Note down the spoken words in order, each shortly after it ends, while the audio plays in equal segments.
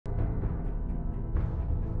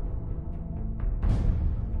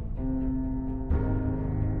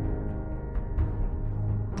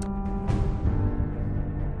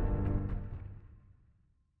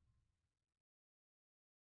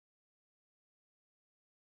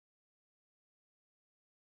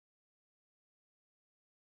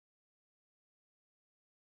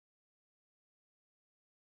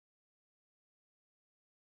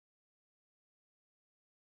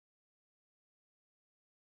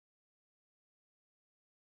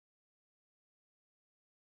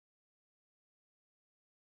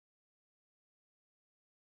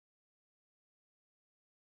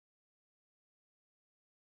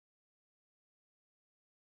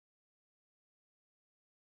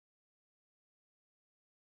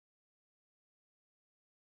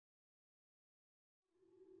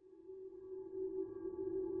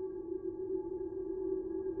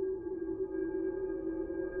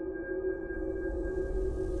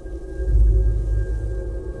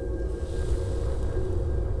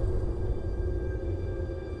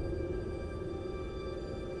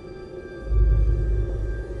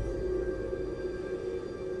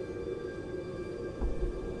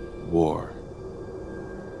War.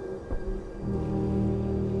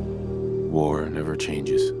 War never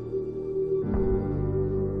changes.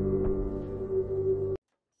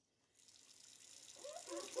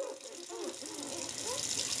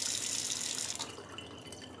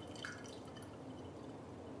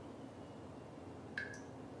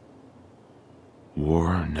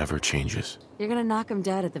 War never changes. You're gonna knock him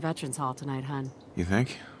dead at the Veterans Hall tonight, hun. You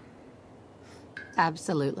think?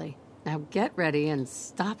 Absolutely. Now get ready and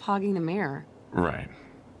stop hogging the mirror. Right.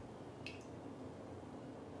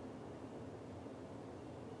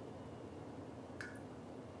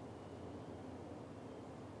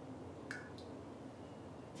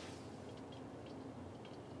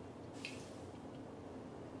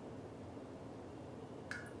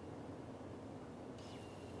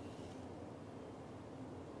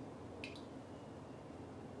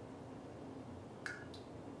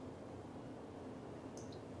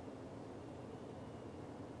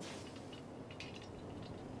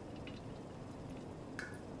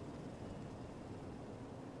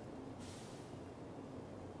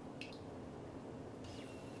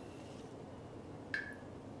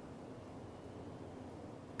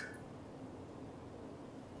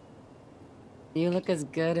 You look as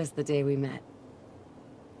good as the day we met.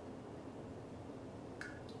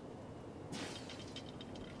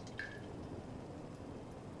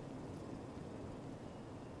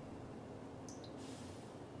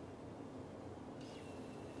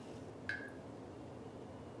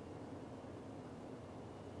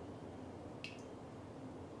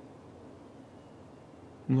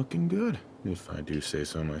 Looking good, if I do say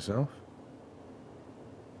so myself.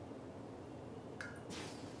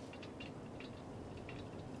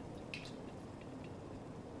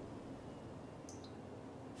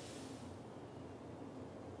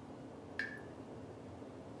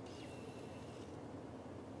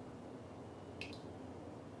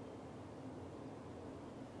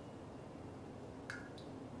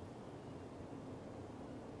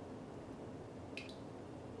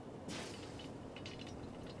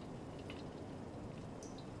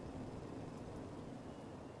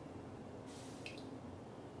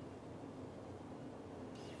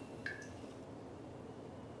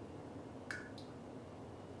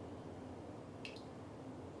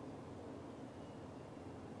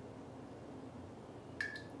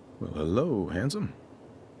 Well, hello, handsome.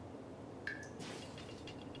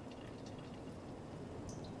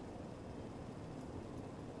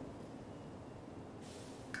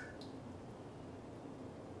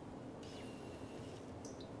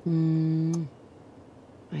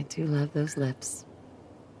 I do love those lips.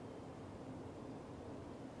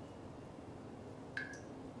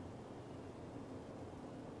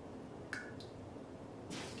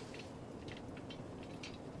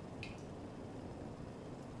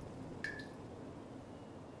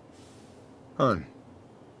 Hun,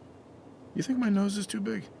 you think my nose is too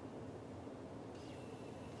big?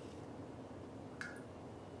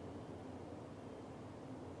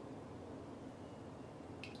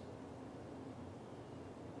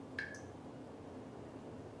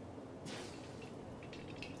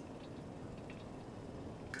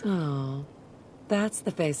 Oh, that's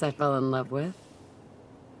the face I fell in love with.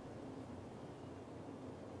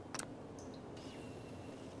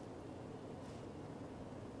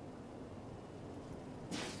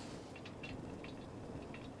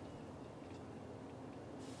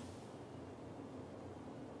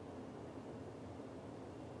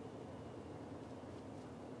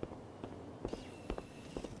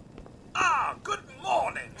 Good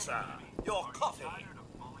morning, sir. Your coffee.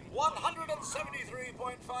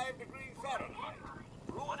 173.5 degrees Fahrenheit.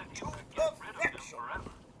 Brewed to perfection.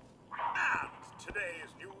 And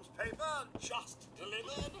today's newspaper just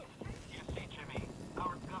delivered. You see, Jimmy,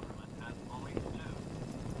 our government has bullies too.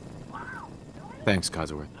 Thanks,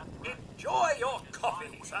 Codsworth. Enjoy your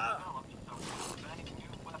coffee, sir. Developed some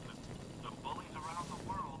new weapons, so bullies around the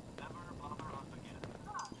world never bother us again.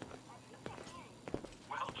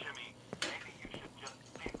 Well, Jimmy, maybe you should just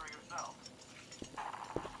see for yourself.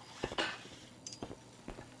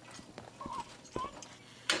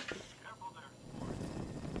 Careful there, sport.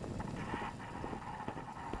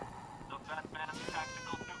 The Batman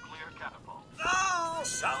Tactical Nuclear Catapult. Oh,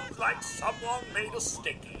 sounds like someone made a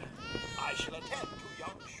sticky. I shall attend to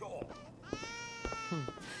young Shaw.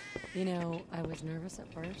 You know, I was nervous at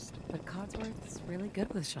first, but Codsworth's really good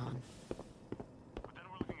with Sean. But then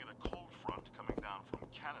we're looking at a cold front coming down from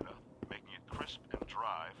Canada, making it crisp and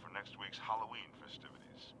dry for next week's Halloween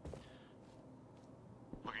festivities.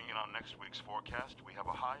 Looking in on next week's forecast, we have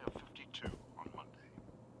a high of 52 on Monday.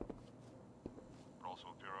 But also,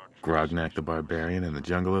 if there are Grognak the Barbarian in the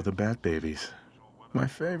jungle of the Bat Babies. My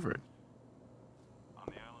favorite. On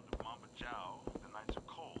the island of Mamba Jao, the nights are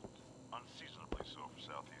cold, unseasonably so for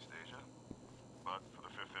Southeast Asia. But for the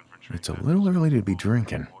 5th Infantry... It's a little early to be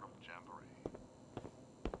drinking.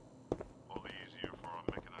 All the easier for our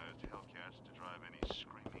mechanized Hellcats to drive any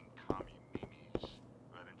screaming commie memes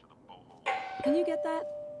right into the boho. Can you get that?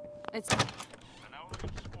 It's... And now we're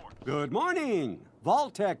in sports. Good morning.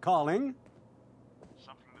 Vault-Tec calling.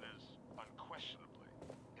 Something that is unquestionably,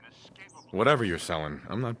 inescapably... Whatever you're selling,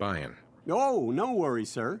 I'm not buying. Oh, no worries,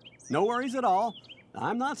 sir. No worries at all.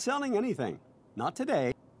 I'm not selling anything. Not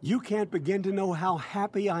today. You can't begin to know how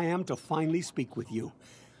happy I am to finally speak with you.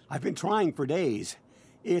 I've been trying for days.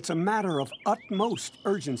 It's a matter of utmost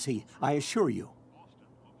urgency, I assure you.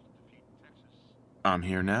 I'm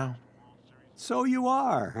here now. So you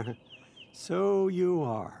are. So you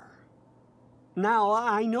are. Now,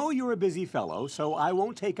 I know you're a busy fellow, so I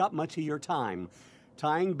won't take up much of your time.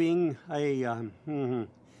 Time being a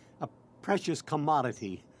precious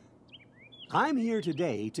commodity. I'm here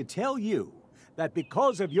today to tell you that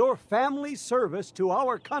because of your family service to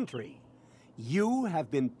our country, you have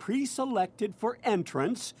been pre-selected for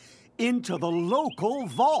entrance into the local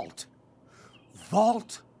vault.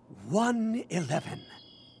 Vault 111.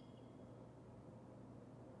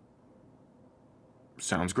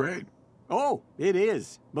 Sounds great. Oh, it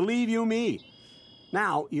is. Believe you me.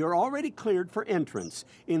 Now, you're already cleared for entrance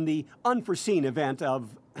in the unforeseen event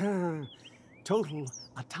of total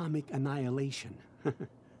atomic annihilation.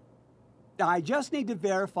 I just need to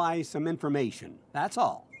verify some information. That's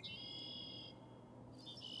all.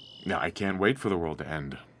 Now, I can't wait for the world to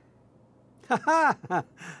end. Ha ha!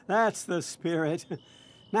 That's the spirit.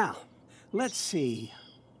 Now, let's see.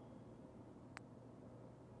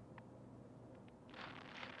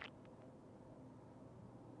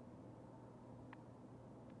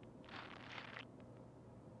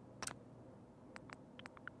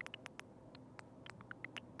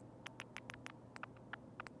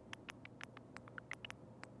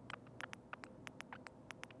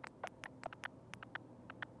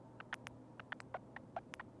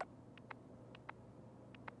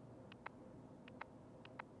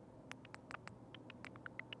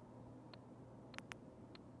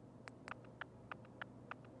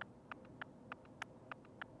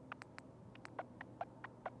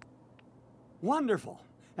 Wonderful.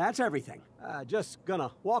 That's everything. Just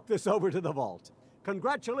gonna walk this over to the vault.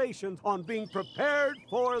 Congratulations on being prepared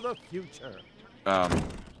for the future.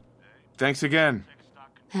 Thanks again.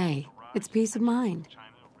 Hey, it's peace of mind.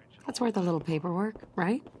 That's worth a little paperwork,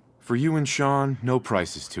 right? For you and Sean, no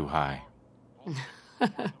price is too high.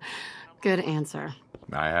 Good answer.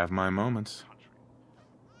 I have my moments.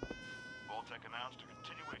 Vault-Tec announced a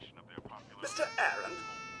continuation of their popular... Mr. Aaron,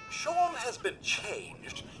 Sean has been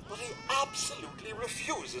changed, but he absolutely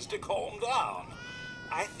refuses to calm down.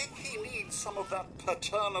 I think he needs some of that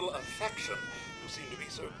paternal affection you seem to be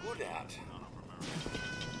so good at.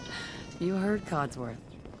 You heard Codsworth.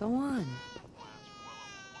 Go on.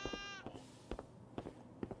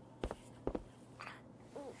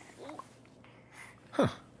 Huh.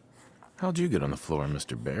 How'd you get on the floor,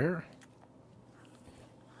 Mr. Bear?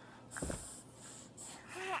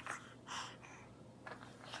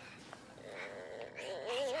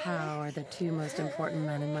 How are the two most important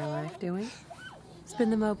men in my life doing? Spin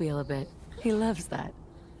the mobile a bit. He loves that.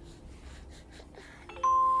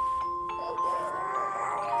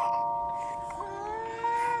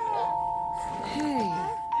 Hey,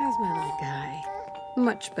 how's my little guy?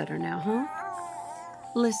 Much better now, huh?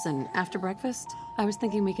 Listen, after breakfast, I was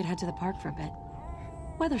thinking we could head to the park for a bit.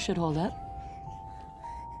 Weather should hold up.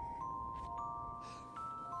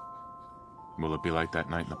 Will it be like that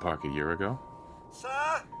night in the park a year ago?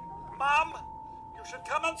 Sir, Mum, you should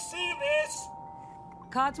come and see this.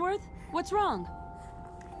 Codsworth, what's wrong?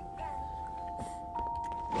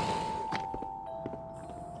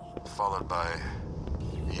 Followed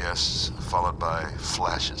by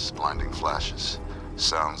flashes, blinding flashes.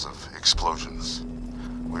 Sounds of explosions.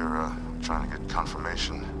 We're trying to get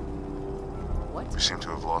confirmation. What? We seem to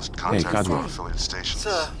have lost contact with Codsworth. our affiliate stations.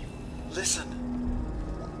 Sir, listen.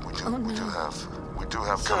 We do Oh,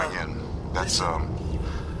 have Sir, coming in. That's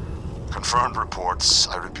confirmed reports.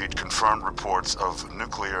 I repeat, confirmed reports of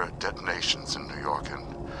nuclear detonations in New York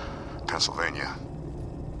and Pennsylvania.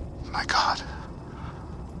 My God.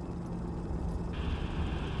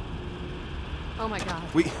 Oh my god.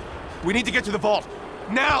 We need to get to the vault!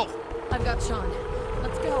 Now! I've got Sean.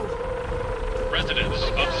 Let's go. Residents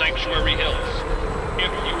of Sanctuary Hills,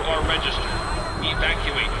 if you are registered,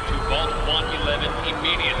 evacuate to Vault 111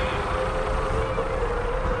 immediately.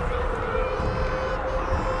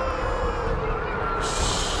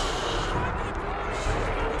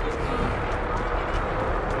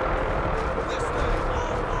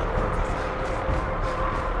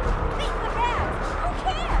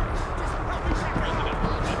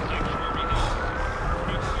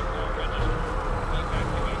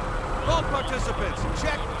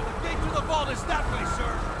 Check. The gate to the vault is that way,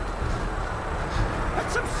 sir.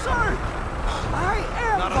 That's absurd! I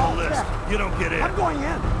am Not on the list. You don't get in. I'm going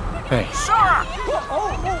in. Hey,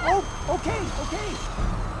 Okay.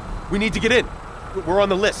 we need to get in. We're on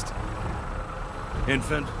the list.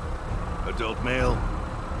 Infant, adult male,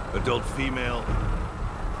 adult female.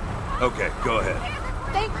 Okay, go ahead.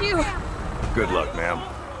 Thank you. Good luck, ma'am.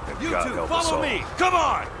 And You God two, help us follow all. me. Come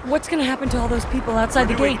on. What's gonna happen to all those people outside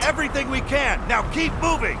the Doing gate? everything we can. Now keep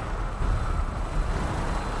moving.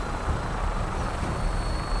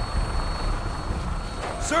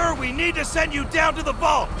 Sir, we need to send you down to the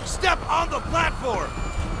vault. Step on the platform.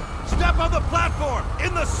 Step on the platform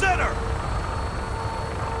in the center.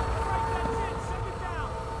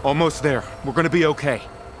 Almost there. We're gonna be okay.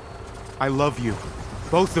 I love you.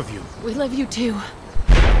 Both of you. We love you too.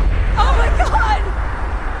 Oh my god!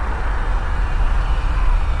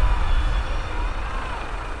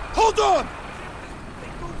 Hold on.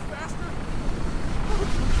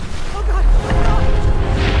 Oh god!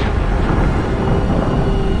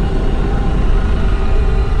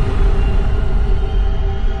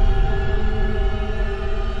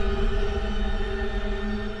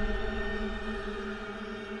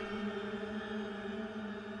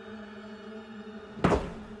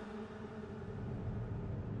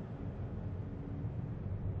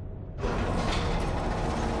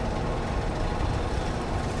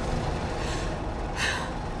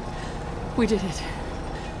 We did it.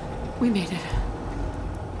 We made it.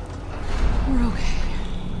 We're okay.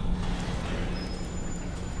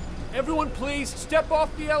 Everyone please step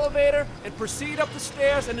off the elevator and proceed up the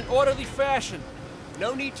stairs in an orderly fashion.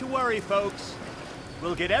 No need to worry, folks.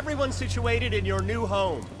 We'll get everyone situated in your new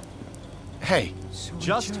home. Hey,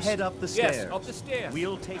 Just head up the stairs. Yes, up the stairs.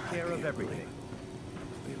 We'll take care of everything.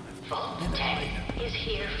 Vault Tech is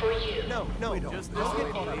here for you. No, just get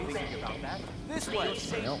caught up thinking about that. This way.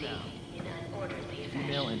 In an orderly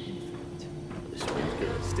fashion.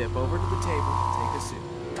 Step over to the table, take a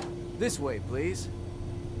suit. This way, please.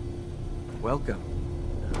 Welcome.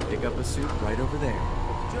 Pick up a suit right over there.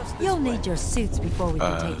 Just this You'll way. need your suits before we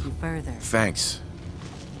can take you further. thanks.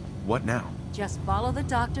 What now? Just follow the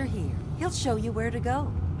doctor here. He'll show you where to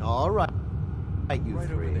go. All right. You Right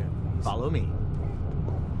over three. there. Follow me.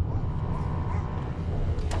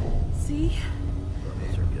 See?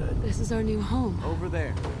 These are good. This is our new home. Over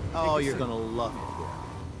there. Oh, Take a you're seat. gonna love it here.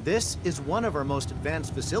 This is one of our most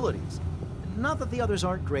advanced facilities. Not that the others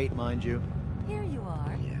aren't great, mind you. Here you are.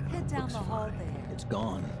 Head down looks the hall fine. there. It's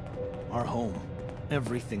gone. Our home.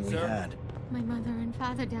 Everything we Sir? had. My mother and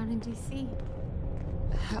father down in D.C.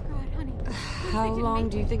 God, honey. How long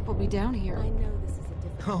do you think we'll be down here? I know this is a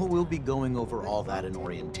difficult Oh, we'll be going over all that in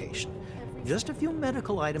orientation. Just a few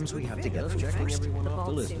medical items we have to get through Checking first. everyone The off the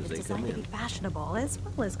vault list suit as is they come designed to be in. fashionable as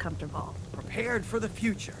well as comfortable. Prepared for the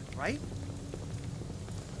future, right?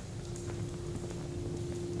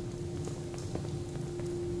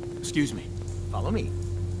 Excuse me. Follow me.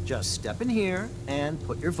 Just step in here and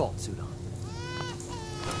put your vault suit on.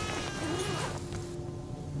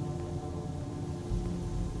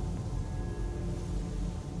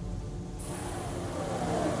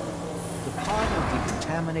 The pod will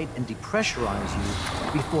decontaminate and depressurize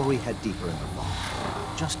you before we head deeper in the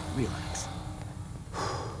vault. Just relax.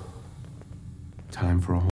 Time for a